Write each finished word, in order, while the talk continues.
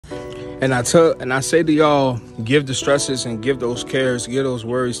And I say to y'all, give the stresses and give those cares, give those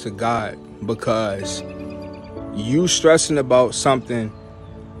worries to God, because you stressing about something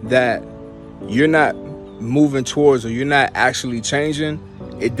that you're not moving towards or you're not actually changing,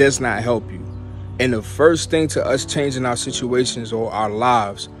 it does not help you. And the first thing to us changing our situations or our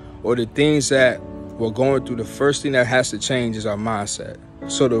lives or the things that we're going through, the first thing that has to change is our mindset.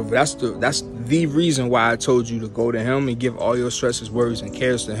 So that's the reason why I told you to go to him and give all your stresses, worries, and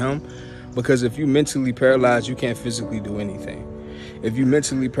cares to him. Because if you're mentally paralyzed, you can't physically do anything. If you're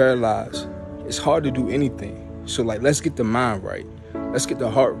mentally paralyzed, it's hard to do anything. So let's get the mind right. Let's get the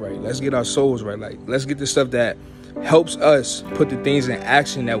heart right. Let's get our souls right. Let's get the stuff that helps us put the things in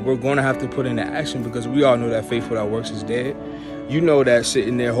action that we're going to have to put into action, because we all know that faith without works is dead. You know that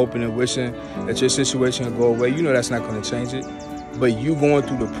sitting there hoping and wishing that your situation will go away, you know that's not going to change it. But you going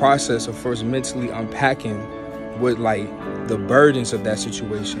through the process of first mentally unpacking with the burdens of that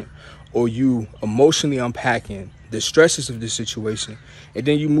situation, or you emotionally unpacking the stresses of this situation, and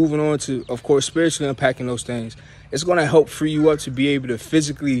then you moving on to, of course, spiritually unpacking those things. It's going to help free you up to be able to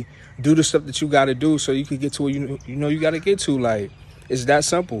physically do the stuff that you got to do so you can get to where you know you got to get to. It's that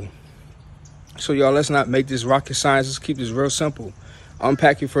simple. So y'all, let's not make this rocket science. Let's keep this real simple.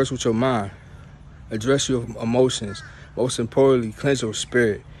 Unpack it first with your mind. Address your emotions. Most importantly, cleanse your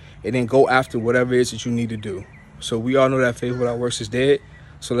spirit, and then go after whatever it is that you need to do. So we all know that faith without works is dead.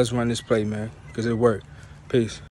 So let's run this play, man, because it worked. Peace.